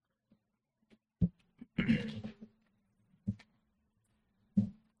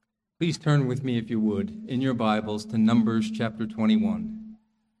Please turn with me, if you would, in your Bibles to Numbers chapter 21.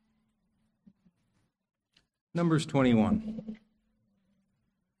 Numbers 21.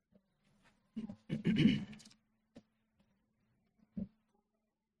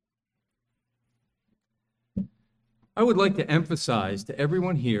 I would like to emphasize to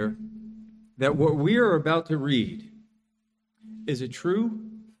everyone here that what we are about to read is a true,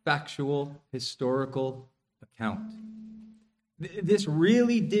 factual, historical account. This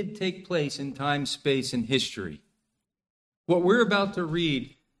really did take place in time, space, and history. What we're about to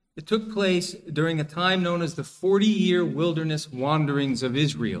read, it took place during a time known as the 40-year wilderness wanderings of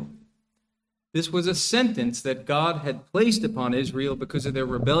Israel. This was a sentence that God had placed upon Israel because of their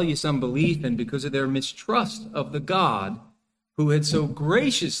rebellious unbelief and because of their mistrust of the God who had so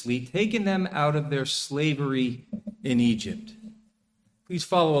graciously taken them out of their slavery in Egypt. Please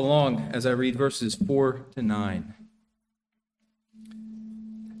follow along as I read verses 4 to 9.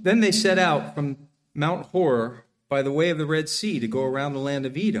 Then they set out from Mount Hor by the way of the Red Sea to go around the land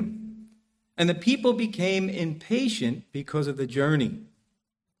of Edom. And the people became impatient because of the journey.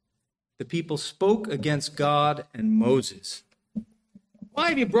 The people spoke against God and Moses. "Why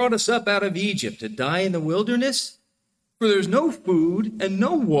have you brought us up out of Egypt to die in the wilderness? For there's no food and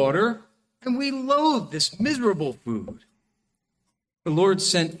no water, and we loathe this miserable food." The Lord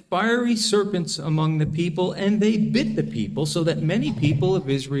sent fiery serpents among the people, and they bit the people, so that many people of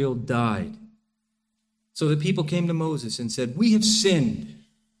Israel died. So the people came to Moses and said, "We have sinned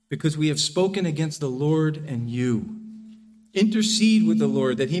because we have spoken against the Lord and you. Intercede with the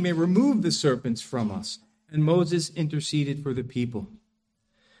Lord that he may remove the serpents from us." And Moses interceded for the people.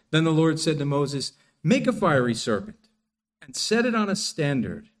 Then the Lord said to Moses, "Make a fiery serpent and set it on a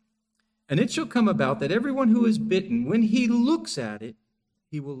standard. And it shall come about that everyone who is bitten, when he looks at it,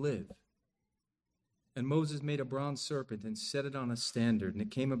 he will live." And Moses made a bronze serpent and set it on a standard. And it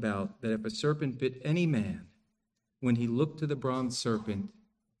came about that if a serpent bit any man, when he looked to the bronze serpent,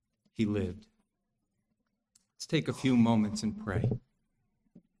 he lived. Let's take a few moments and pray.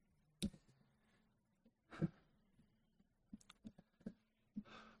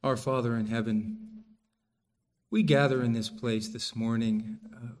 Our Father in heaven, we gather in this place this morning,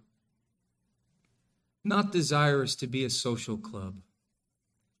 not desirous to be a social club.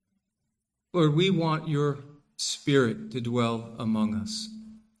 Lord, we want your Spirit to dwell among us.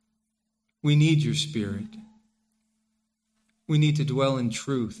 We need your Spirit. We need to dwell in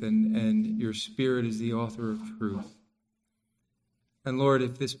truth, and your Spirit is the author of truth. And Lord,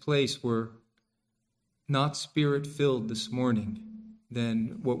 if this place were not Spirit-filled this morning,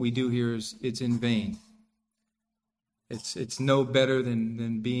 then what we do here it's in vain. It's no better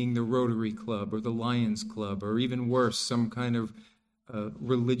than being the Rotary Club or the Lions Club, or even worse, some kind of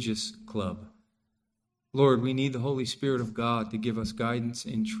religious club. Lord, we need the Holy Spirit of God to give us guidance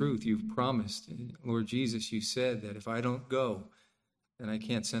in truth. You've promised. Lord Jesus, you said that if I don't go, then I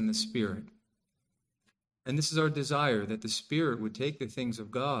can't send the Spirit. And this is our desire, that the Spirit would take the things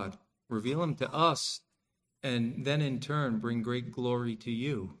of God, reveal them to us, and then in turn bring great glory to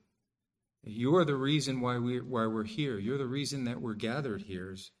you. You're the reason why we're here. You're the reason that we're gathered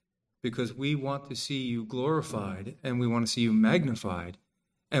here, is because we want to see you glorified and we want to see you magnified.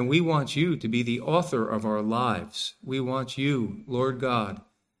 And we want you to be the author of our lives. We want you, Lord God,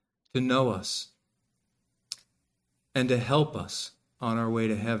 to know us and to help us on our way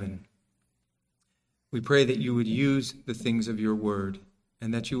to heaven. We pray that you would use the things of your word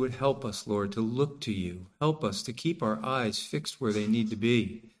and that you would help us, Lord, to look to you. Help us to keep our eyes fixed where they need to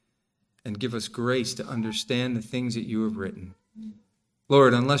be, and give us grace to understand the things that you have written.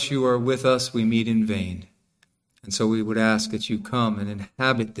 Lord, unless you are with us, we meet in vain. And so we would ask that you come and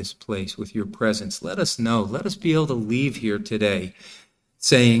inhabit this place with your presence. Let us know. Let us be able to leave here today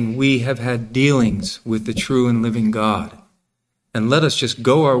saying we have had dealings with the true and living God. And let us just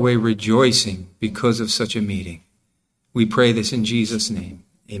go our way rejoicing because of such a meeting. We pray this in Jesus' name.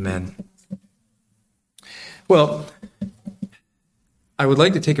 Amen. Well, I would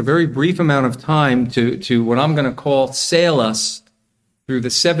like to take a very brief amount of time to what I'm going to call sail us through the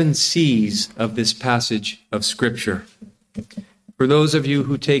 7 C's of this passage of Scripture. For those of you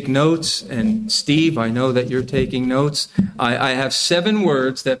who take notes, and Steve, I know that you're taking notes, I have 7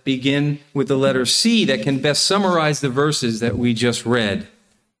 words that begin with the letter C that can best summarize the verses that we just read.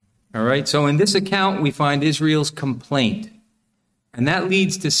 All right, so in this account, we find Israel's complaint, and that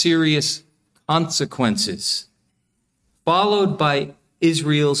leads to serious consequences, followed by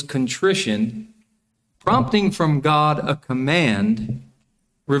Israel's contrition, prompting from God a command,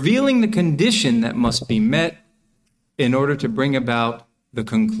 revealing the condition that must be met in order to bring about the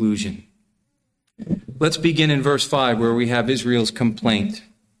conclusion. Let's begin in verse 5, where we have Israel's complaint.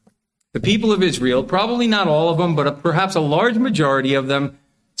 The people of Israel, probably not all of them, but perhaps a large majority of them,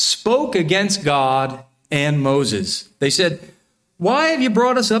 spoke against God and Moses. They said, "Why have you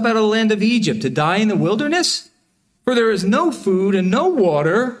brought us up out of the land of Egypt to die in the wilderness? For there is no food and no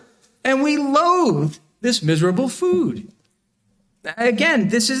water, and we loathe this miserable food." Again,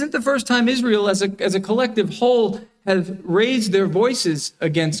 this isn't the first time Israel as a collective whole have raised their voices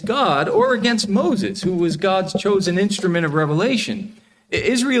against God or against Moses, who was God's chosen instrument of revelation.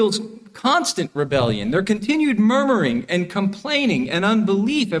 Israel's constant rebellion, their continued murmuring and complaining and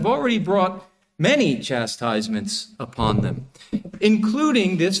unbelief have already brought many chastisements upon them,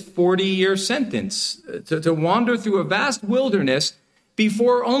 including this 40-year sentence to wander through a vast wilderness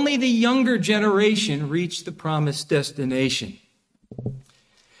before only the younger generation reached the promised destination.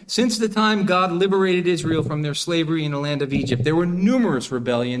 Since the time God liberated Israel from their slavery in the land of Egypt, there were numerous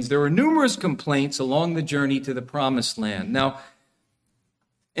rebellions, there were numerous complaints along the journey to the promised land. Now,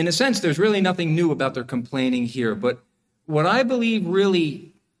 in a sense, there's really nothing new about their complaining here, but what I believe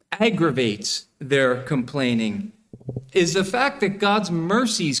really aggravates their complaining is the fact that God's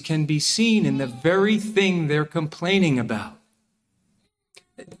mercies can be seen in the very thing they're complaining about.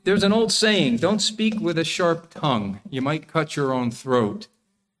 There's an old saying, don't speak with a sharp tongue. You might cut your own throat.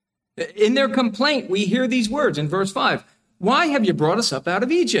 In their complaint, we hear these words in verse 5. "Why have you brought us up out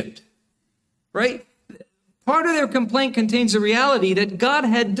of Egypt?" Right? Part of their complaint contains the reality that God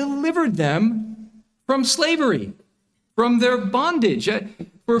had delivered them from slavery, from their bondage.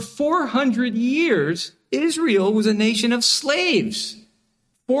 For 400 years, Israel was a nation of slaves,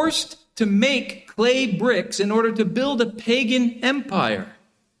 forced to make clay bricks in order to build a pagan empire.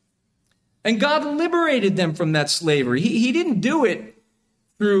 And God liberated them from that slavery. He didn't do it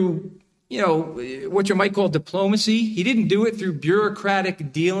through, what you might call diplomacy. He didn't do it through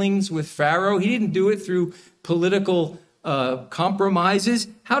bureaucratic dealings with Pharaoh. He didn't do it through political compromises.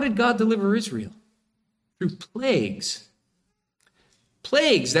 How did God deliver Israel? Through plagues.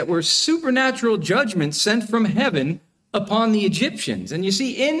 Plagues that were supernatural judgments sent from heaven upon the Egyptians. And you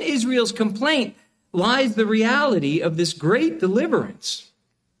see, in Israel's complaint lies the reality of this great deliverance.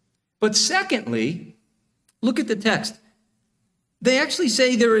 But secondly, look at the text. They actually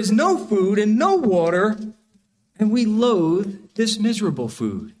say there is no food and no water, and we loathe this miserable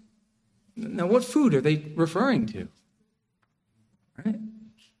food. Now, what food are they referring to? Right?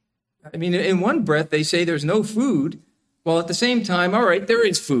 I mean, in one breath, they say there's no food, while at the same time, all right, there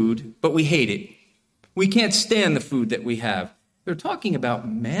is food, but we hate it. We can't stand the food that we have. They're talking about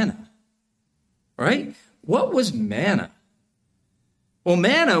manna, right? What was manna? Well,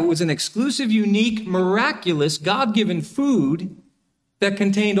 manna was an exclusive, unique, miraculous, God-given food that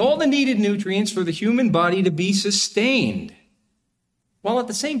contained all the needed nutrients for the human body to be sustained. While at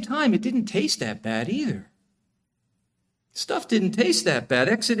the same time, it didn't taste that bad either. Stuff didn't taste that bad.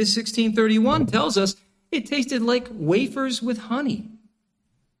 Exodus 16:31 tells us it tasted like wafers with honey.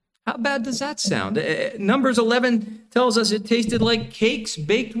 How bad does that sound? Numbers 11 tells us it tasted like cakes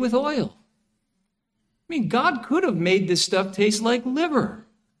baked with oil. I mean, God could have made this stuff taste like liver.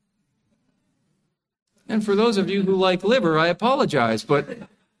 And for those of you who like liver, I apologize, but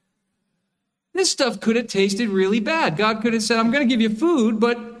this stuff could have tasted really bad. God could have said, I'm going to give you food,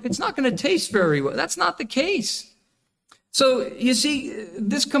 but it's not going to taste very well. That's not the case. So you see,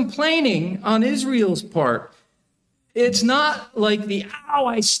 this complaining on Israel's part, it's not like the, ow,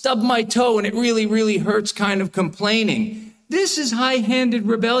 I stubbed my toe and it really, really hurts kind of complaining. This is high-handed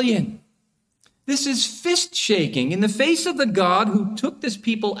rebellion. This is fist shaking in the face of the God who took this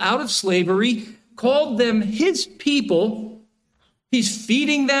people out of slavery, called them his people. He's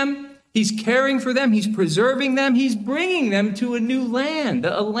feeding them. He's caring for them. He's preserving them. He's bringing them to a new land,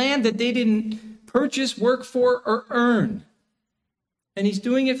 a land that they didn't purchase, work for, or earn. And he's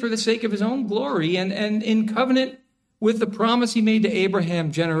doing it for the sake of his own glory and in covenant with the promise he made to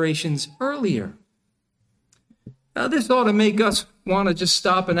Abraham generations earlier. Now, this ought to make us want to just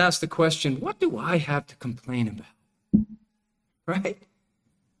stop and ask the question, what do I have to complain about? Right?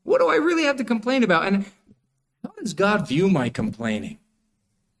 What do I really have to complain about? And how does God view my complaining?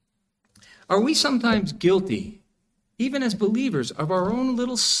 Are we sometimes guilty, even as believers, of our own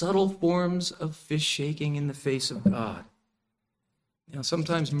little subtle forms of fist shaking in the face of God?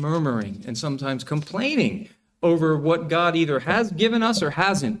 Sometimes murmuring and sometimes complaining over what God either has given us or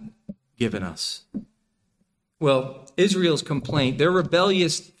hasn't given us. Well, Israel's complaint, their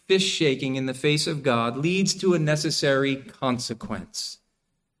rebellious fist shaking in the face of God, leads to a necessary consequence.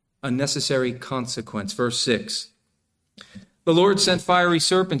 A necessary consequence. Verse 6. The Lord sent fiery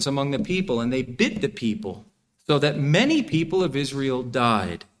serpents among the people, and they bit the people, so that many people of Israel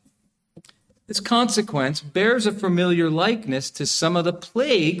died. This consequence bears a familiar likeness to some of the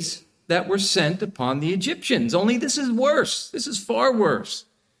plagues that were sent upon the Egyptians. Only this is worse. This is far worse.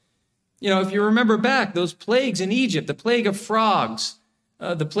 If you remember back, those plagues in Egypt, the plague of frogs,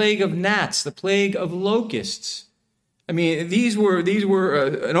 the plague of gnats, the plague of locusts. These were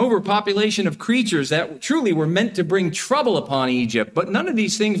an overpopulation of creatures that truly were meant to bring trouble upon Egypt, but none of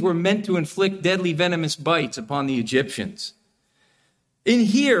these things were meant to inflict deadly venomous bites upon the Egyptians.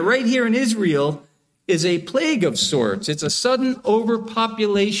 Right here in Israel, is a plague of sorts. It's a sudden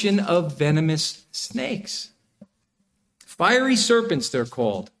overpopulation of venomous snakes. Fiery serpents, they're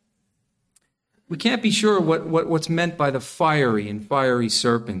called. We can't be sure what's meant by the fiery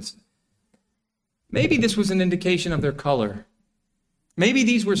serpents. Maybe this was an indication of their color. Maybe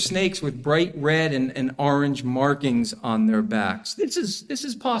these were snakes with bright red and orange markings on their backs. This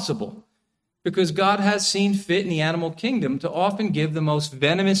is possible, because God has seen fit in the animal kingdom to often give the most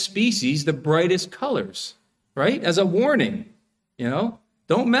venomous species the brightest colors, right? As a warning,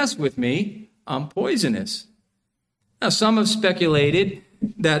 don't mess with me, I'm poisonous. Now, some have speculated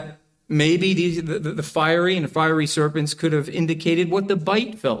that maybe the fiery serpents could have indicated what the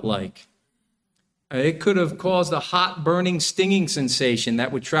bite felt like. It could have caused a hot, burning, stinging sensation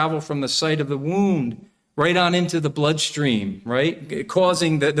that would travel from the site of the wound right on into the bloodstream, right?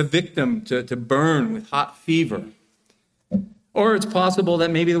 Causing the victim to burn with hot fever. Or it's possible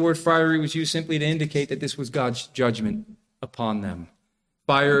that maybe the word fiery was used simply to indicate that this was God's judgment upon them.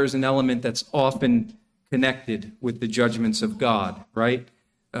 Fire is an element that's often connected with the judgments of God, right?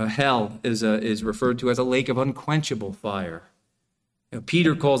 Hell is referred to as a lake of unquenchable fire.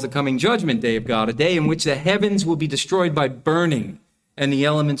 Peter calls the coming judgment day of God a day in which the heavens will be destroyed by burning and the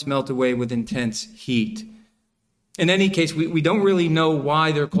elements melt away with intense heat. In any case, we don't really know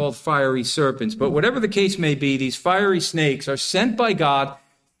why they're called fiery serpents, but whatever the case may be, these fiery snakes are sent by God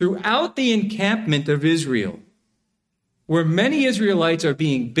throughout the encampment of Israel, where many Israelites are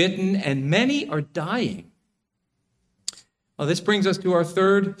being bitten and many are dying. Well, this brings us to our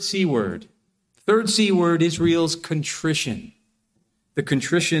third C word. Third C word, Israel's contrition. The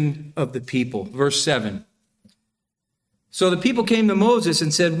contrition of the people. Verse 7. So the people came to Moses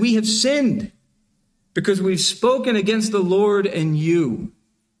and said, "We have sinned because we've spoken against the Lord and you.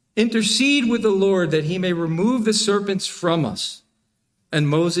 Intercede with the Lord that he may remove the serpents from us." And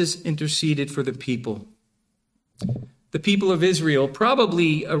Moses interceded for the people. The people of Israel,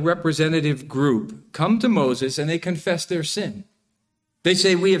 probably a representative group, come to Moses and they confess their sin. They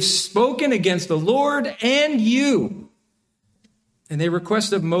say, "We have spoken against the Lord and you." And they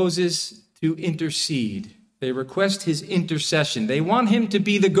request of Moses to intercede. They request his intercession. They want him to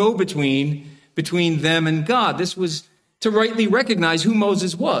be the go-between between them and God. This was to rightly recognize who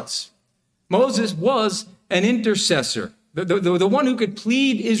Moses was. Moses was an intercessor, the one who could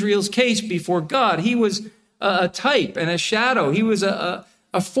plead Israel's case before God. He was a type and a shadow. He was a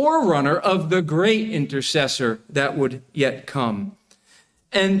forerunner of the great intercessor that would yet come.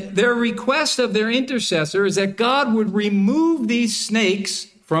 And their request of their intercessor is that God would remove these snakes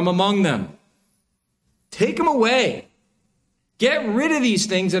from among them. Take them away. Get rid of these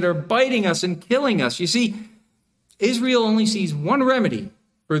things that are biting us and killing us. You see, Israel only sees one remedy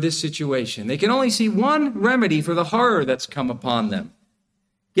for this situation. They can only see one remedy for the horror that's come upon them.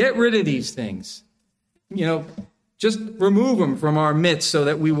 Get rid of these things. Just remove them from our midst so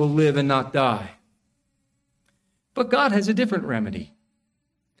that we will live and not die. But God has a different remedy.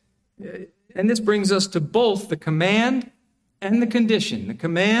 And this brings us to both the command and the condition. The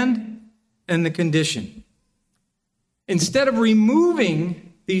command and the condition. Instead of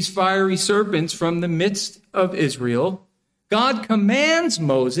removing these fiery serpents from the midst of Israel, God commands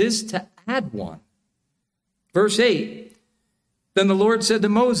Moses to add one. Verse 8, then the Lord said to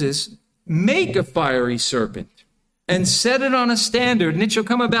Moses, "Make a fiery serpent and set it on a standard, and it shall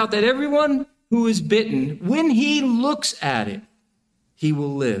come about that everyone who is bitten, when he looks at it, he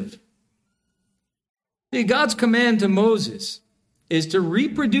will live." See, God's command to Moses is to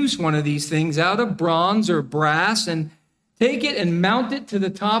reproduce one of these things out of bronze or brass and take it and mount it to the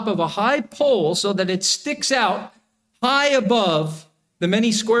top of a high pole so that it sticks out high above the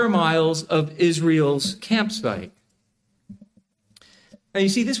many square miles of Israel's campsite. Now, you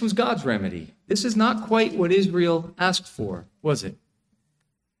see, this was God's remedy. This is not quite what Israel asked for, was it?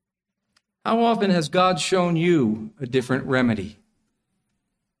 How often has God shown you a different remedy?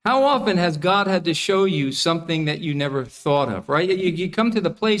 How often has God had to show you something that you never thought of, right? You come to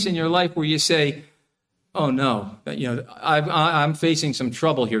the place in your life where you say, "Oh no, I'm facing some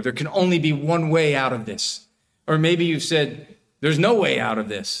trouble here. There can only be one way out of this." Or maybe you've said, "There's no way out of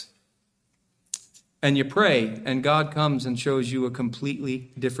this." And you pray, and God comes and shows you a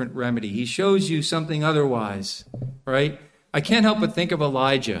completely different remedy. He shows you something otherwise, right? I can't help but think of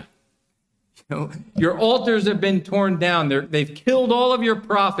Elijah. Your altars have been torn down. They've killed all of your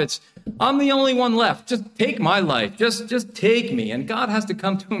prophets. I'm the only one left. Just take my life. Just take me. And God has to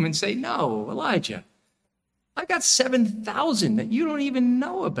come to him and say, no, Elijah, I got 7,000 that you don't even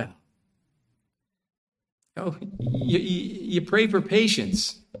know about. You pray for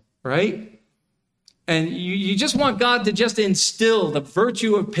patience, right? And you just want God to just instill the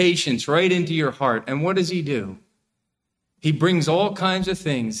virtue of patience right into your heart. And what does he do? He brings all kinds of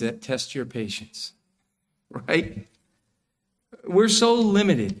things that test your patience, right? We're so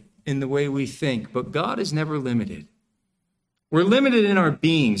limited in the way we think, but God is never limited. We're limited in our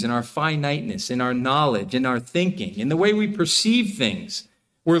beings, in our finiteness, in our knowledge, in our thinking, in the way we perceive things.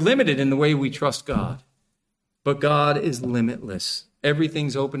 We're limited in the way we trust God. But God is limitless.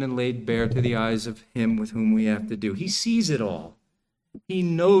 Everything's open and laid bare to the eyes of him with whom we have to do. He sees it all. He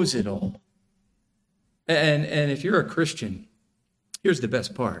knows it all. And if you're a Christian, here's the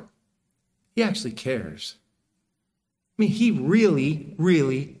best part. He actually cares. I mean, he really,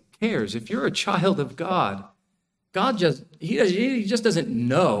 really cares. If you're a child of God, he just doesn't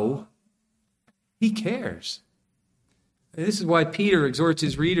know. He cares. This is why Peter exhorts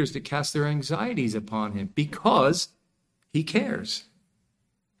his readers to cast their anxieties upon him, because he cares.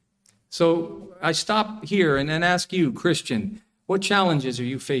 So I stop here and then ask you, Christian, what challenges are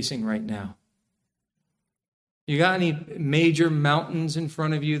you facing right now? You got any major mountains in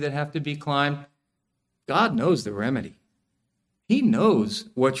front of you that have to be climbed? God knows the remedy. He knows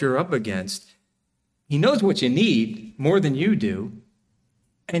what you're up against. He knows what you need more than you do,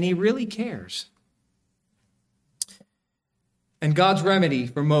 and he really cares. And God's remedy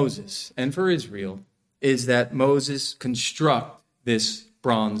for Moses and for Israel is that Moses construct this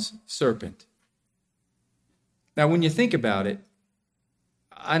bronze serpent. Now, when you think about it,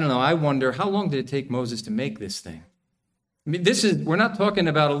 I don't know, I wonder, how long did it take Moses to make this thing? I mean, we're not talking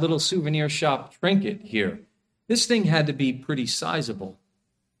about a little souvenir shop trinket here. This thing had to be pretty sizable,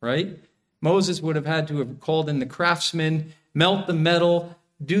 right? Moses would have had to have called in the craftsmen, melt the metal,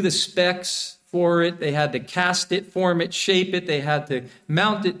 do the specs for it. They had to cast it, form it, shape it. They had to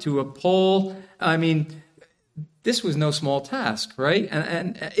mount it to a pole. I mean, this was no small task, right?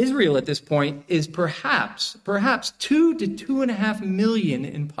 And Israel at this point is perhaps 2 to 2.5 million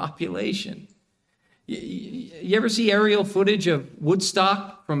in population. You ever see aerial footage of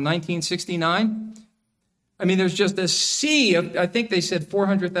Woodstock from 1969? I mean, there's just a sea of, I think they said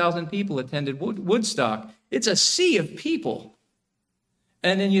 400,000 people attended Woodstock. It's a sea of people.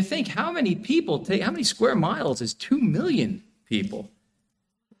 And then you think, how many square miles is 2 million people?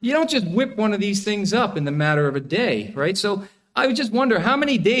 You don't just whip one of these things up in the matter of a day, right? So I would just wonder, how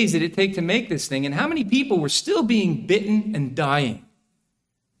many days did it take to make this thing, and how many people were still being bitten and dying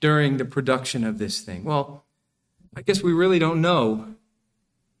during the production of this thing? Well, I guess we really don't know.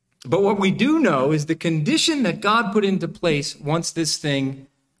 But what we do know is the condition that God put into place once this thing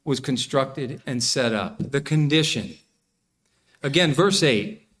was constructed and set up. The condition. Again, verse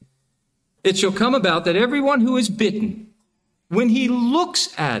 8. It shall come about that everyone who is bitten, when he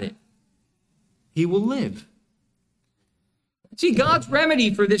looks at it, he will live. See, God's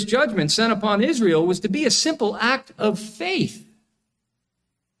remedy for this judgment sent upon Israel was to be a simple act of faith.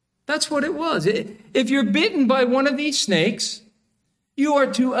 That's what it was. If you're bitten by one of these snakes, you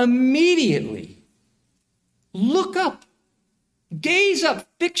are to immediately look up, gaze up,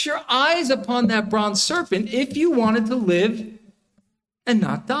 fix your eyes upon that bronze serpent if you wanted to live and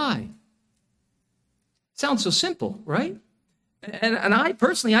not die. Sounds so simple, right? And I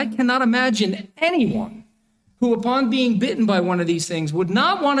personally, I cannot imagine anyone who, upon being bitten by one of these things, would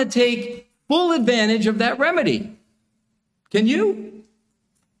not want to take full advantage of that remedy. Can you?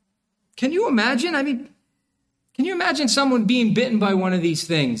 Can you imagine? I mean, can you imagine someone being bitten by one of these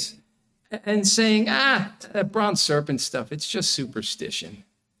things and saying, that bronze serpent stuff, it's just superstition.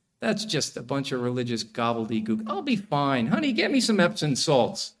 That's just a bunch of religious gobbledygook. I'll be fine. Honey, get me some Epsom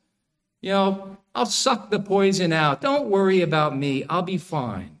salts. I'll suck the poison out. Don't worry about me. I'll be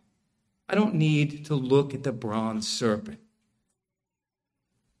fine. I don't need to look at the bronze serpent.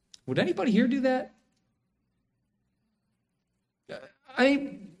 Would anybody here do that?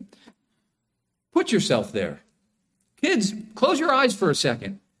 Put yourself there. Kids, close your eyes for a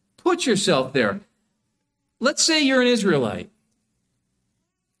second. Put yourself there. Let's say you're an Israelite.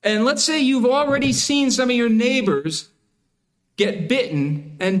 And let's say you've already seen some of your neighbors get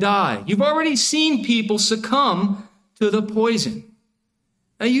bitten and die. You've already seen people succumb to the poison.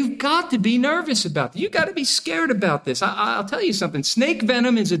 Now, you've got to be nervous about this. You've got to be scared about this. I'll tell you something. Snake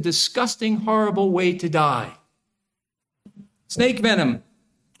venom is a disgusting, horrible way to die. Snake venom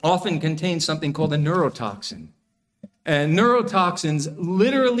often contains something called a neurotoxin. And neurotoxins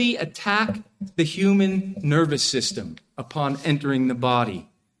literally attack the human nervous system upon entering the body.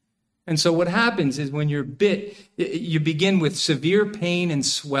 And so what happens is when you're bit, you begin with severe pain and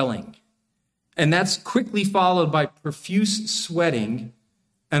swelling. And that's quickly followed by profuse sweating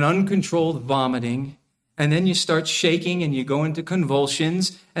and uncontrolled vomiting. And then you start shaking and you go into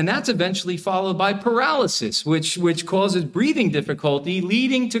convulsions. And that's eventually followed by paralysis, which causes breathing difficulty,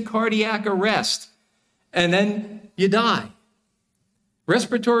 leading to cardiac arrest. And then you die.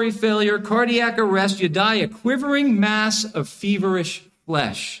 Respiratory failure, cardiac arrest, you die, a quivering mass of feverish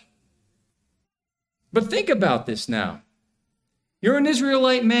flesh. But think about this now. You're an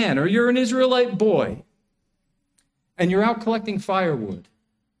Israelite man or you're an Israelite boy, and you're out collecting firewood.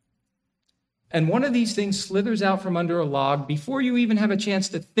 And one of these things slithers out from under a log. Before you even have a chance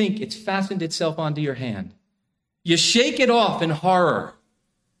to think, it's fastened itself onto your hand. You shake it off in horror,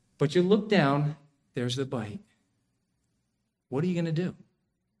 but you look down, there's the bite. What are you going to do?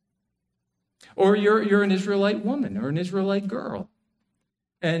 Or you're an Israelite woman or an Israelite girl,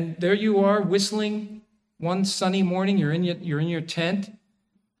 and there you are whistling one sunny morning. You're in your tent,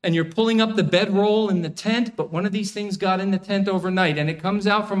 and you're pulling up the bedroll in the tent, but one of these things got in the tent overnight, and it comes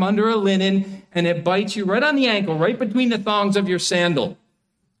out from under a linen, and it bites you right on the ankle, right between the thongs of your sandal.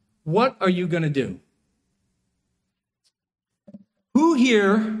 What are you going to do? Who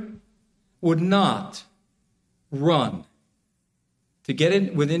here would not run to get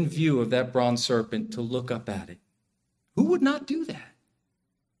it within view of that bronze serpent to look up at it? Who would not do that?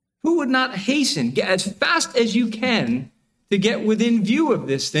 Who would not hasten as fast as you can to get within view of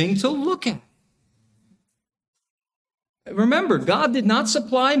this thing to look at it? Remember, God did not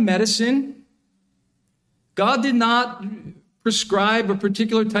supply medicine. God did not prescribe a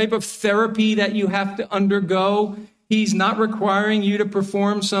particular type of therapy that you have to undergo. He's not requiring you to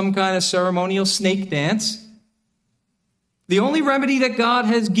perform some kind of ceremonial snake dance. The only remedy that God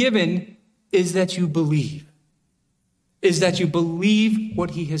has given is that you believe. Is that you believe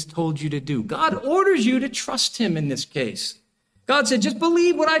what he has told you to do. God orders you to trust him in this case. God said, just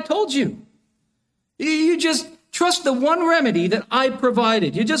believe what I told you. You just trust the one remedy that I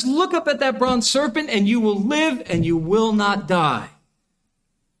provided. You just look up at that bronze serpent and you will live and you will not die.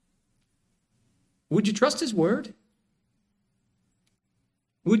 Would you trust his word?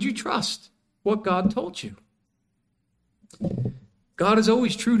 Would you trust what God told you? God is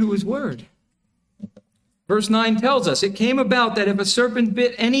always true to his word. Verse 9 tells us, it came about that if a serpent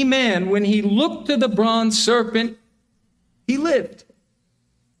bit any man, when he looked to the bronze serpent, he lived.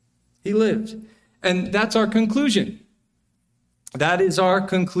 He lived. And that's our conclusion. That is our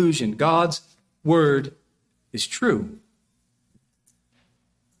conclusion. God's word is true.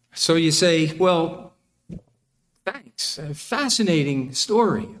 So you say, well, thanks. A fascinating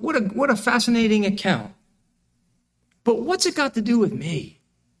story. What a fascinating account. But what's it got to do with me?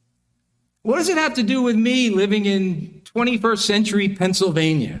 What does it have to do with me living in 21st century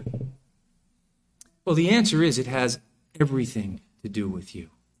Pennsylvania? Well, the answer is it has everything to do with you.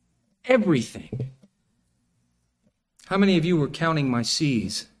 Everything. How many of you were counting my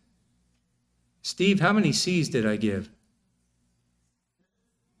C's? Steve, how many C's did I give?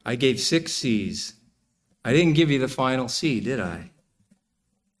 I gave 6 C's. I didn't give you the final C, did I?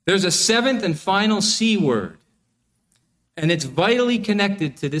 There's a 7th and final C word. And it's vitally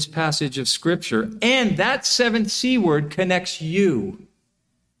connected to this passage of Scripture. And that 7th C word connects you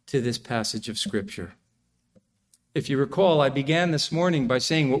to this passage of Scripture. If you recall, I began this morning by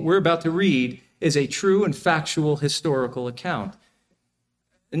saying what we're about to read is a true and factual historical account.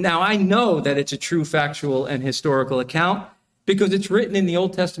 Now, I know that it's a true, factual, and historical account because it's written in the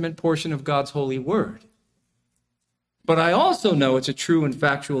Old Testament portion of God's holy word. But I also know it's a true and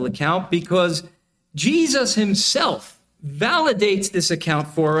factual account because Jesus himself validates this account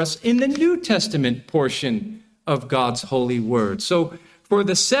for us in the New Testament portion of God's holy word. So for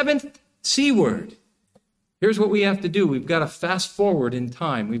the 7th C word, here's what we have to do. We've got to fast forward in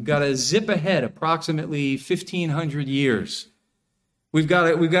time. We've got to zip ahead approximately 1,500 years. We've got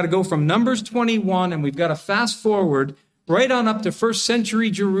to go from Numbers 21, and we've got to fast forward right on up to 1st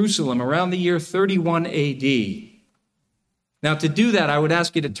century Jerusalem around the year 31 AD. Now, to do that, I would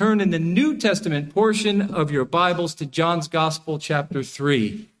ask you to turn in the New Testament portion of your Bibles to John's Gospel, chapter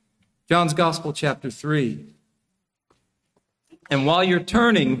 3. John's Gospel, chapter 3. And while you're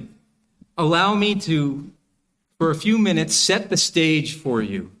turning, allow me to, for a few minutes, set the stage for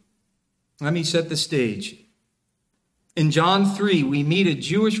you. Let me set the stage. In John 3, we meet a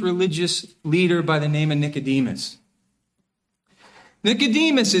Jewish religious leader by the name of Nicodemus.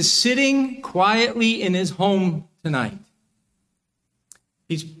 Nicodemus is sitting quietly in his home tonight.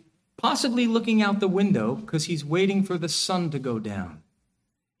 He's possibly looking out the window because he's waiting for the sun to go down.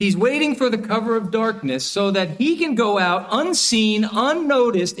 He's waiting for the cover of darkness so that he can go out unseen,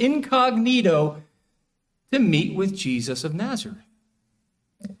 unnoticed, incognito to meet with Jesus of Nazareth.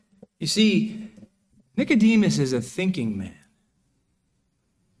 You see, Nicodemus is a thinking man.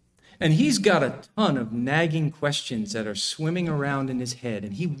 And he's got a ton of nagging questions that are swimming around in his head,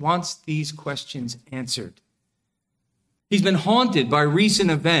 and he wants these questions answered. He's been haunted by recent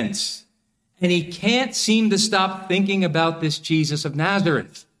events, and he can't seem to stop thinking about this Jesus of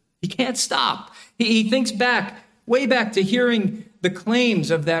Nazareth. He can't stop. He thinks way back to hearing the claims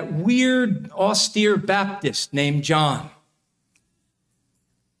of that weird, austere Baptist named John.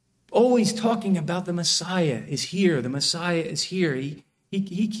 Always talking about the Messiah is here. The Messiah is here.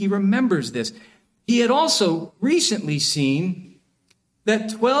 He remembers this. He had also recently seen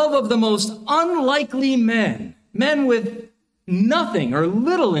that 12 of the most unlikely men with nothing or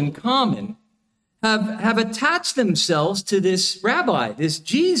little in common, have attached themselves to this rabbi, this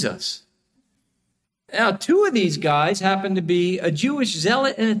Jesus. Now, 2 of these guys happen to be a Jewish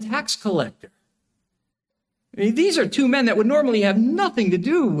zealot and a tax collector. I mean, these are 2 men that would normally have nothing to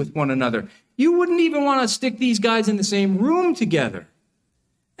do with one another. You wouldn't even want to stick these guys in the same room together.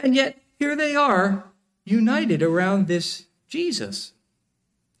 And yet, here they are, united around this Jesus.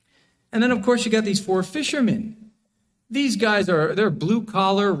 And then, of course, you got these 4 fishermen. These guys they're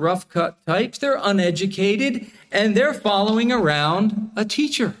blue-collar, rough-cut types. They're uneducated, and they're following around a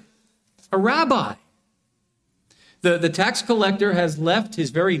teacher, a rabbi. The tax collector has left his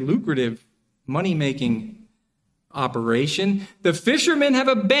very lucrative money-making operation. The fishermen have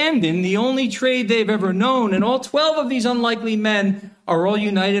abandoned the only trade they've ever known, and all 12 of these unlikely men are all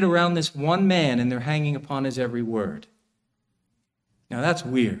united around this one man, and they're hanging upon his every word. Now, that's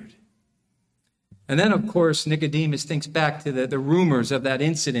weird. And then, of course, Nicodemus thinks back to the rumors of that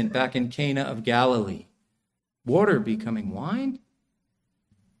incident back in Cana of Galilee. Water becoming wine?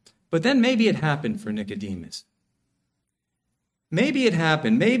 But then maybe it happened for Nicodemus. Maybe it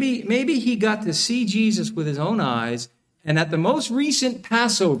happened. Maybe he got to see Jesus with his own eyes, and at the most recent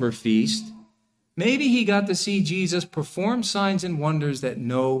Passover feast, maybe he got to see Jesus perform signs and wonders that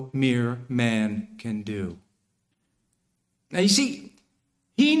no mere man can do. Now, you see,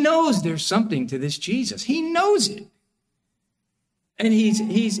 he knows there's something to this Jesus. He knows it. And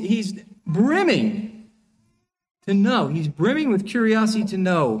he's brimming to know. He's brimming with curiosity to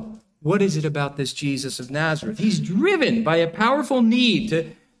know, what is it about this Jesus of Nazareth? He's driven by a powerful need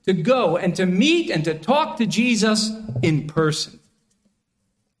to go and to meet and to talk to Jesus in person.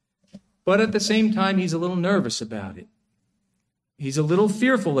 But at the same time, he's a little nervous about it. He's a little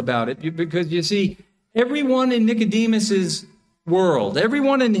fearful about it because, you see, everyone in Nicodemus's world,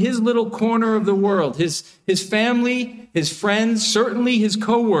 everyone in his little corner of the world, his family, his friends, certainly his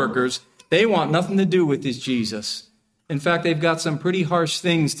co-workers, they want nothing to do with this Jesus. In fact, they've got some pretty harsh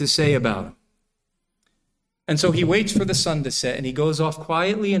things to say about him. And so he waits for the sun to set, and he goes off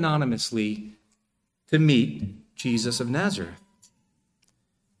quietly, anonymously, to meet Jesus of Nazareth.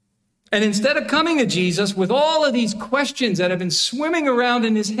 And instead of coming to Jesus with all of these questions that have been swimming around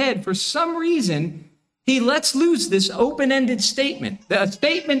in his head, for some reason, he lets loose this open-ended statement, a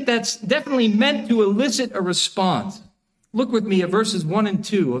statement that's definitely meant to elicit a response. Look with me at verses 1 and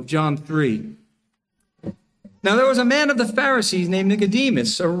 2 of John 3. Now there was a man of the Pharisees named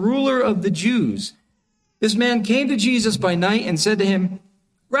Nicodemus, a ruler of the Jews. This man came to Jesus by night and said to him,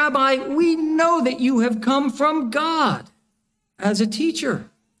 "Rabbi, we know that you have come from God as a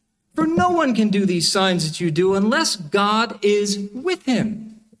teacher. For no one can do these signs that you do unless God is with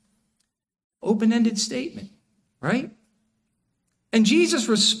him." Open-ended statement, right? And Jesus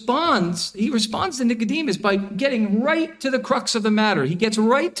responds. He responds to Nicodemus by getting right to the crux of the matter. He gets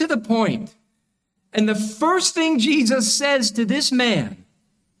right to the point. And the first thing Jesus says to this man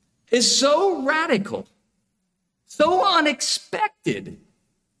is so radical, so unexpected,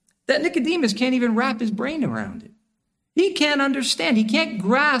 that Nicodemus can't even wrap his brain around it. He can't understand. He can't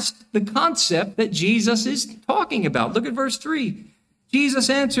grasp the concept that Jesus is talking about. Look at verse 3. Jesus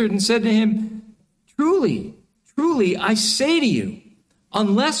answered and said to him, "Truly, truly, I say to you,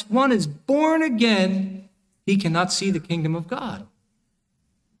 unless one is born again, he cannot see the kingdom of God."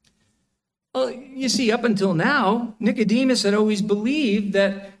 Well, you see, up until now, Nicodemus had always believed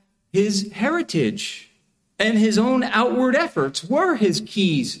that his heritage and his own outward efforts were his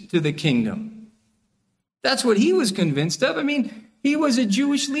keys to the kingdom. That's what he was convinced of. I mean, he was a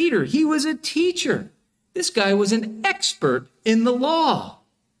Jewish leader. He was a teacher. This guy was an expert in the law.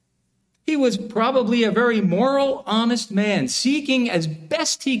 He was probably a very moral, honest man, seeking as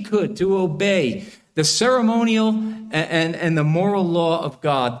best he could to obey the ceremonial and the moral law of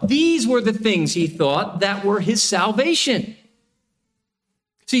God. These were the things he thought that were his salvation.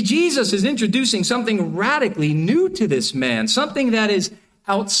 See, Jesus is introducing something radically new to this man, something that is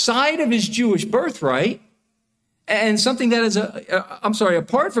outside of his Jewish birthright, and something that is,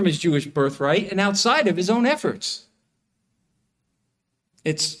 apart from his Jewish birthright and outside of his own efforts.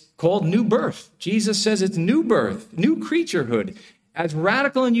 It's called new birth. Jesus says it's new birth, new creaturehood, as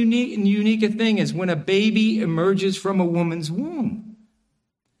radical and unique a thing as when a baby emerges from a woman's womb.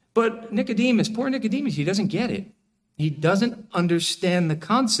 But Nicodemus, poor Nicodemus, he doesn't get it. He doesn't understand the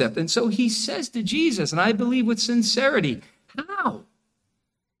concept. And so he says to Jesus, and I believe with sincerity, how?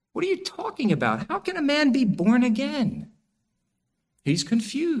 What are you talking about? How can a man be born again? He's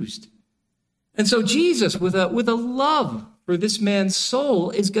confused. And so Jesus, with a love for this man's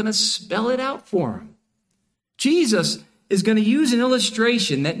soul, is going to spell it out for him. Jesus is going to use an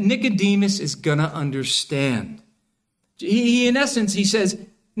illustration that Nicodemus is going to understand. In essence, he says,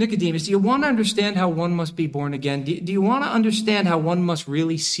 Nicodemus, do you want to understand how one must be born again? Do you want to understand how one must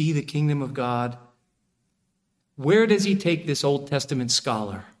really see the kingdom of God? Where does he take this Old Testament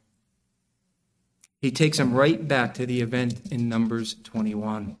scholar? He takes him right back to the event in Numbers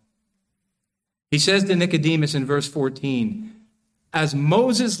 21. He says to Nicodemus in verse 14, as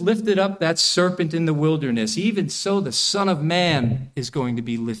Moses lifted up that serpent in the wilderness, even so the Son of Man is going to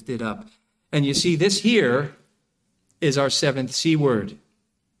be lifted up. And you see, this here is our seventh C word.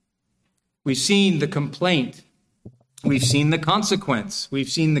 We've seen the complaint. We've seen the consequence. We've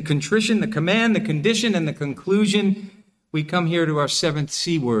seen the contrition, the command, the condition, and the conclusion. We come here to our seventh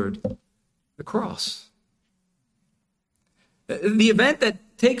C word, the cross. The event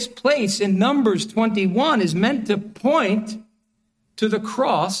that takes place in Numbers 21 is meant to point to the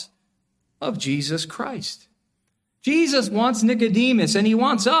cross of Jesus Christ. Jesus wants Nicodemus, and he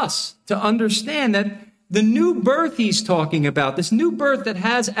wants us to understand that the new birth he's talking about, this new birth that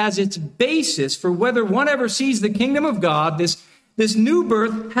has as its basis for whether one ever sees the kingdom of God, this new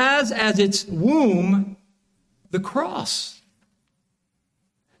birth has as its womb the cross.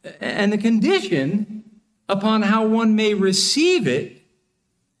 And the condition upon how one may receive it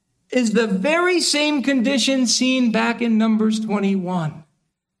is the very same condition seen back in Numbers 21.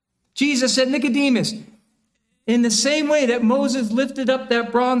 Jesus said, Nicodemus, in the same way that Moses lifted up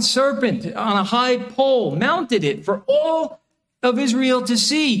that bronze serpent on a high pole, mounted it for all of Israel to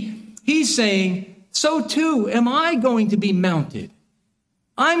see, he's saying, so too am I going to be mounted.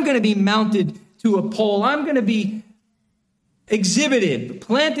 I'm going to be mounted to a pole. I'm going to be exhibited,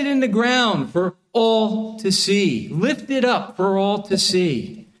 planted in the ground for all to see, lifted up for all to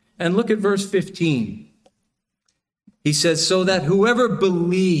see. And look at verse 15. He says, so that whoever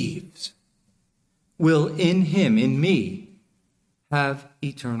believes will in him, in me, have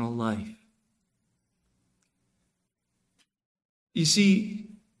eternal life. You see,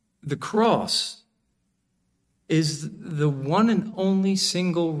 the cross is the one and only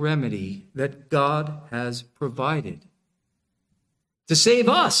single remedy that God has provided to save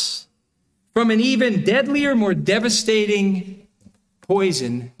us from an even deadlier, more devastating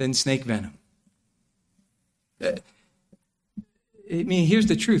poison than snake venom. I mean, here's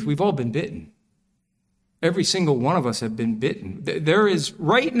the truth. We've all been bitten. Every single one of us have been bitten. There is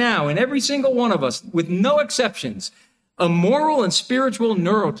right now in every single one of us, with no exceptions, a moral and spiritual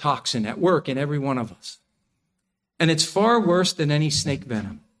neurotoxin at work in every one of us. And it's far worse than any snake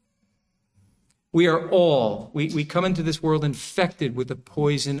venom. We are all, we come into this world infected with the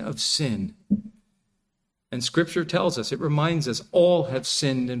poison of sin. And Scripture tells us, it reminds us, all have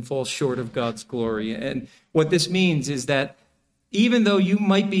sinned and fall short of God's glory. And what this means is that even though you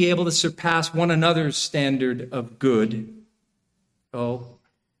might be able to surpass one another's standard of good, oh,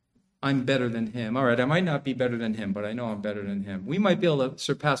 I'm better than him. All right, I might not be better than him, but I know I'm better than him. We might be able to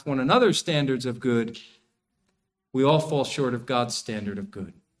surpass one another's standards of good. We all fall short of God's standard of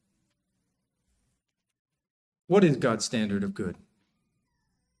good. What is God's standard of good?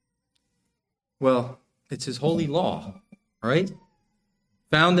 Well, it's his holy law, right?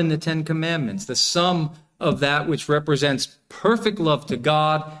 Found in the Ten Commandments, the sum of that which represents perfect love to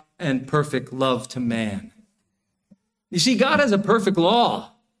God and perfect love to man. You see, God has a perfect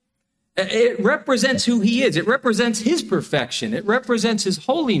law. It represents who he is. It represents his perfection. It represents his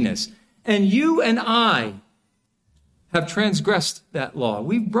holiness. And you and I have transgressed that law.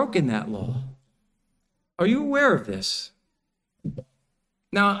 We've broken that law. Are you aware of this?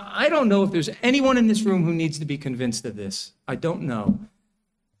 Now, I don't know if there's anyone in this room who needs to be convinced of this. I don't know.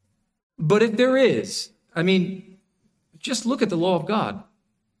 But if there is, I mean, just look at the law of God.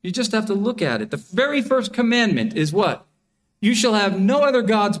 You just have to look at it. The very first commandment is what? You shall have no other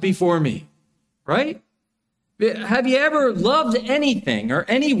gods before me, right? Have you ever loved anything or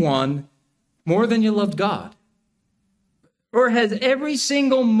anyone more than you loved God? Or has every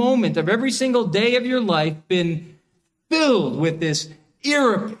single moment of every single day of your life been filled with this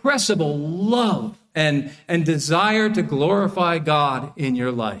irrepressible love and desire to glorify God in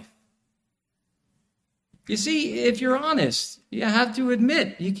your life? You see, if you're honest, you have to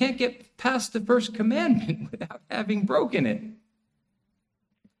admit you can't get past the first commandment without having broken it.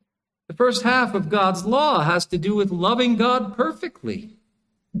 The first half of God's law has to do with loving God perfectly.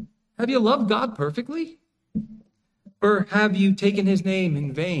 Have you loved God perfectly? Or have you taken his name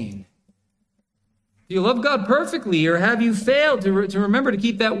in vain? Do you love God perfectly, or have you failed to remember to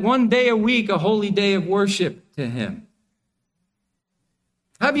keep that one day a week a holy day of worship to him?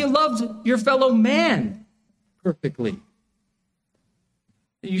 Have you loved your fellow man perfectly?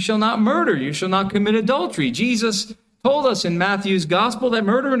 You shall not murder. You shall not commit adultery. Jesus told us in Matthew's gospel that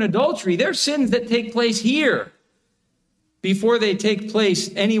murder and adultery, they're sins that take place here before they take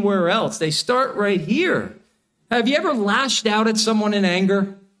place anywhere else. They start right here. Have you ever lashed out at someone in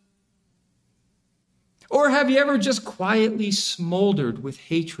anger? Or have you ever just quietly smoldered with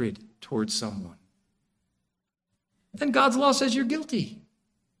hatred towards someone? Then God's law says you're guilty.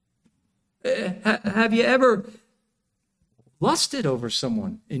 Have you ever lusted over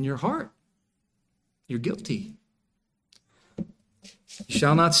someone in your heart? You're guilty. You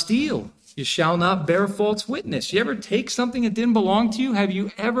shall not steal. You shall not bear false witness. You ever take something that didn't belong to you? Have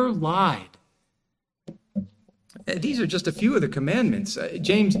you ever lied? These are just a few of the commandments.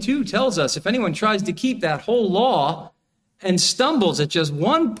 James 2 tells us if anyone tries to keep that whole law and stumbles at just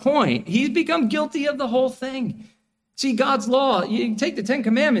one point, he's become guilty of the whole thing. See, God's law, you take the 10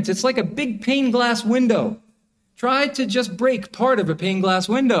 Commandments, it's like a big pane glass window. Try to just break part of a pane glass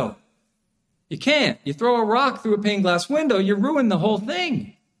window. You can't. You throw a rock through a pane glass window, you ruin the whole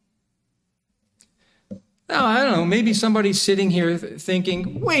thing. Now, I don't know, maybe somebody's sitting here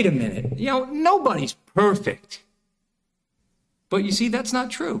thinking, wait a minute, nobody's perfect. But you see, that's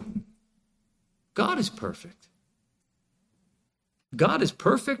not true. God is perfect. God is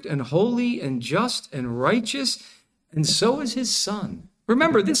perfect and holy and just and righteous, and so is his Son.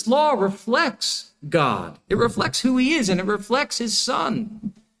 Remember, this law reflects God. It reflects who he is, and it reflects his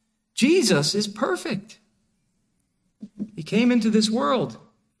Son. Jesus is perfect. He came into this world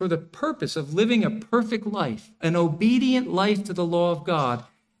for the purpose of living a perfect life, an obedient life to the law of God.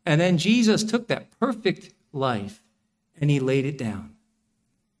 And then Jesus took that perfect life and he laid it down.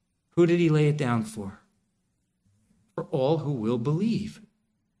 Who did he lay it down for? For all who will believe.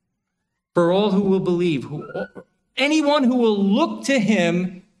 For all who will believe. Anyone who will look to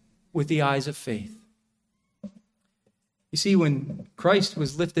him with the eyes of faith. You see, when Christ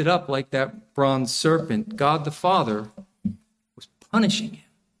was lifted up like that bronze serpent, God the Father was punishing him.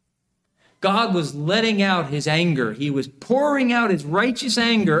 God was letting out his anger. He was pouring out his righteous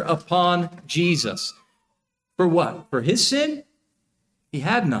anger upon Jesus. For what? For his sin? He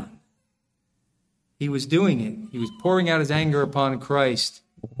had none. He was doing it. He was pouring out his anger upon Christ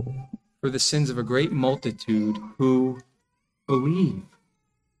for the sins of a great multitude who believe.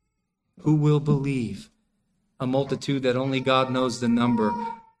 Who will believe? A multitude that only God knows the number.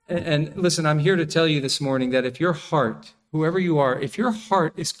 And listen, I'm here to tell you this morning that if your heart, whoever you are, if your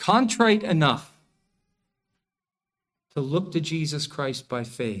heart is contrite enough to look to Jesus Christ by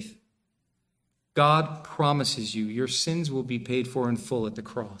faith, God promises you your sins will be paid for in full at the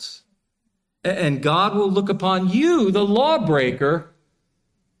cross. And God will look upon you, the lawbreaker,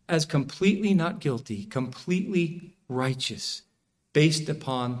 as completely not guilty, completely righteous, based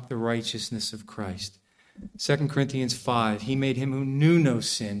upon the righteousness of Christ. 2 Corinthians 5, he made him who knew no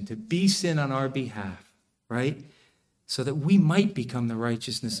sin to be sin on our behalf, right? So that we might become the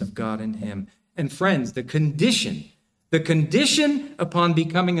righteousness of God in him. And friends, the condition upon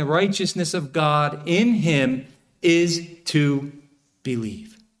becoming the righteousness of God in him is to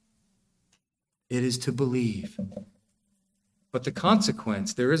believe. It is to believe. But the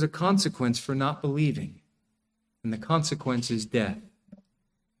consequence, there is a consequence for not believing. And the consequence is death.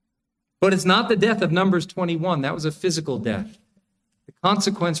 But it's not the death of Numbers 21. That was a physical death. The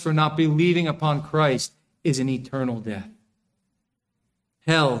consequence for not believing upon Christ is an eternal death.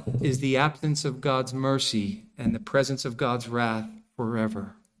 Hell is the absence of God's mercy and the presence of God's wrath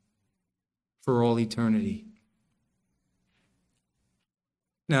forever, for all eternity.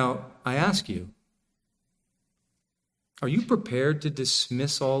 Now, I ask you, are you prepared to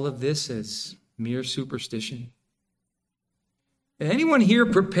dismiss all of this as mere superstition? Anyone here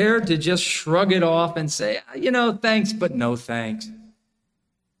prepared to just shrug it off and say, thanks, but no thanks?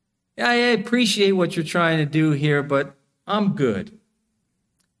 I appreciate what you're trying to do here, but I'm good.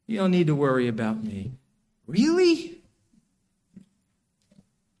 You don't need to worry about me. Really?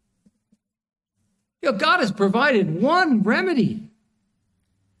 God has provided one remedy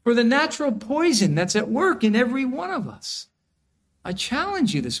for the natural poison that's at work in every one of us. I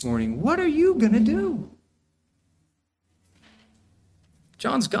challenge you this morning. What are you going to do?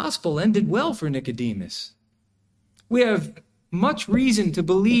 John's gospel ended well for Nicodemus. We have much reason to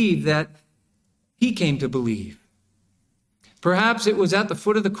believe that he came to believe. Perhaps it was at the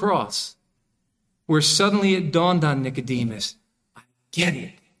foot of the cross where suddenly it dawned on Nicodemus, I get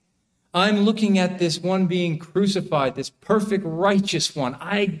it. I'm looking at this one being crucified, this perfect righteous one.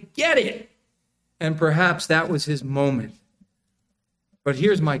 I get it. And perhaps that was his moment. But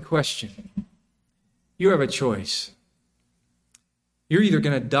here's my question. You have a choice. You're either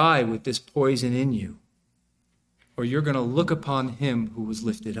going to die with this poison in you, or you're going to look upon him who was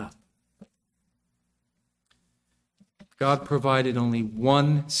lifted up. God provided only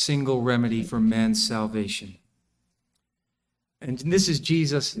one single remedy for man's salvation. And this is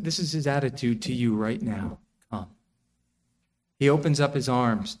Jesus, this is his attitude to you right now. Come. He opens up his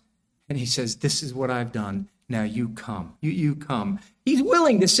arms and he says, this is what I've done. Now you come. You come. He's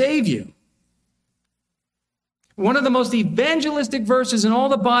willing to save you. One of the most evangelistic verses in all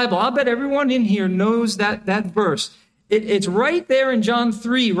the Bible. I'll bet everyone in here knows that verse. It's right there in John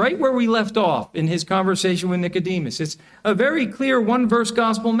 3, right where we left off in his conversation with Nicodemus. It's a very clear one-verse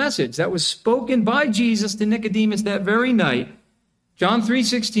gospel message that was spoken by Jesus to Nicodemus that very night. John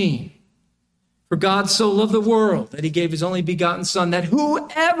 3:16. For God so loved the world that he gave his only begotten Son, that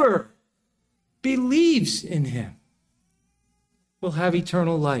whoever believes in him will have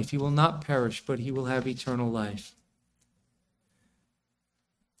eternal life. He will not perish, but he will have eternal life.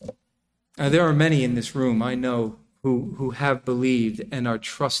 Now, there are many in this room, I know, who have believed and are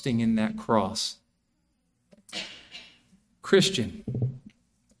trusting in that cross. Christian,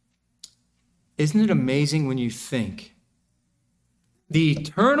 isn't it amazing when you think the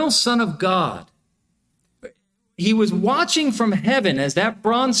eternal Son of God, he was watching from heaven as that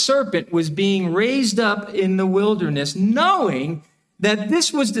bronze serpent was being raised up in the wilderness, knowing that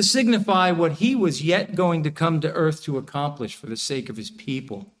this was to signify what he was yet going to come to earth to accomplish for the sake of his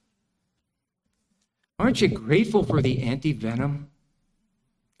people. Aren't you grateful for the anti-venom?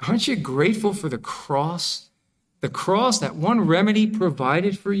 Aren't you grateful for the cross? The cross, that one remedy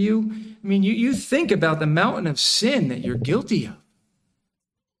provided for you. I mean, you think about the mountain of sin that you're guilty of.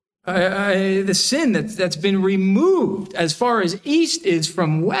 The sin that's been removed as far as east is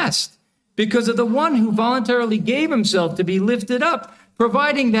from west because of the one who voluntarily gave himself to be lifted up,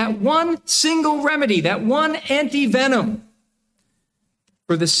 providing that one single remedy, that one anti-venom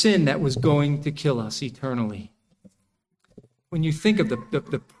for the sin that was going to kill us eternally. When you think of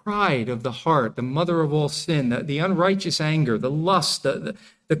the pride of the heart, the mother of all sin, the unrighteous anger, the lust, the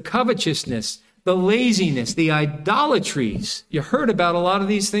covetousness, the laziness, the idolatries. You heard about a lot of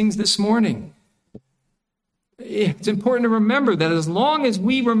these things this morning. It's important to remember that as long as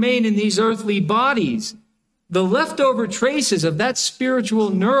we remain in these earthly bodies, the leftover traces of that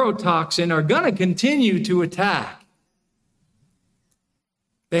spiritual neurotoxin are going to continue to attack.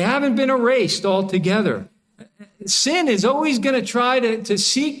 They haven't been erased altogether. Sin is always going to try to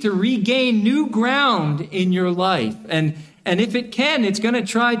seek to regain new ground in your life. And if it can, it's going to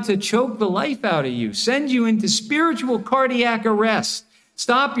try to choke the life out of you, send you into spiritual cardiac arrest,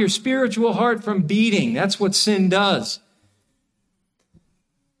 stop your spiritual heart from beating. That's what sin does.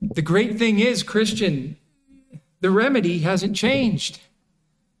 The great thing is, Christian, the remedy hasn't changed.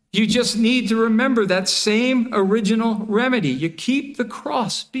 You just need to remember that same original remedy. You keep the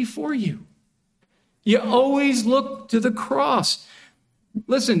cross before you. You always look to the cross.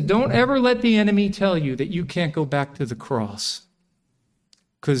 Listen, don't ever let the enemy tell you that you can't go back to the cross,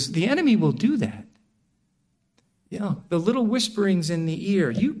 because the enemy will do that. The little whisperings in the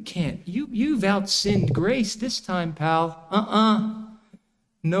ear, you can't, you've outsinned grace this time, pal.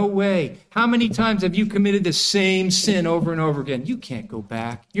 No way. How many times have you committed the same sin over and over again? You can't go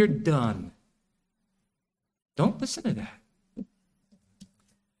back. You're done. Don't listen to that.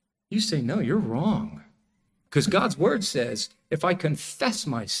 You say, no, you're wrong. Because God's word says, if I confess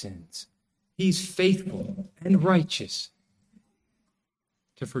my sins, he's faithful and righteous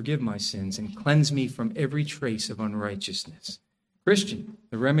to forgive my sins and cleanse me from every trace of unrighteousness. Christian,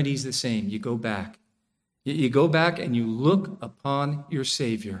 the remedy's the same. You go back. You go back and you look upon your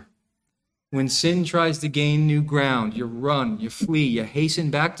Savior. When sin tries to gain new ground, you run, you flee, you hasten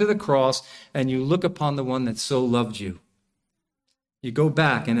back to the cross, and you look upon the one that so loved you. You go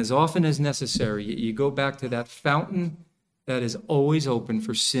back, and as often as necessary, you go back to that fountain that is always open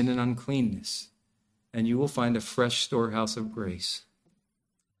for sin and uncleanness, and you will find a fresh storehouse of grace.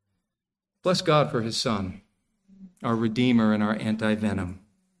 Bless God for his Son, our Redeemer and our anti-venom.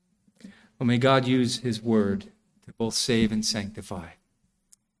 Well, may God use his word to both save and sanctify.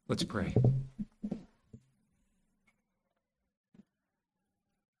 Let's pray.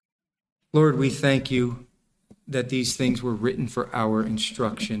 Lord, we thank you that these things were written for our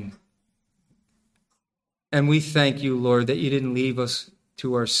instruction. And we thank you, Lord, that you didn't leave us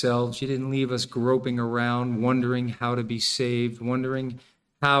to ourselves. You didn't leave us groping around, wondering how to be saved, wondering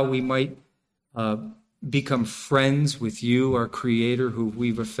how we might become friends with you, our Creator, who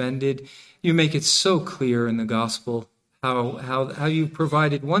we've offended. You make it so clear in the gospel how you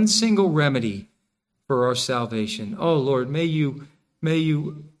provided one single remedy for our salvation. Oh, Lord, may you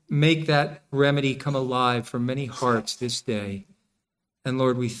make that remedy come alive for many hearts this day. And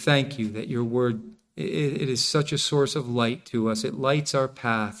Lord, we thank you that your word, it is such a source of light to us. It lights our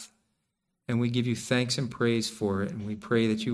path. And we give you thanks and praise for it. And we pray that you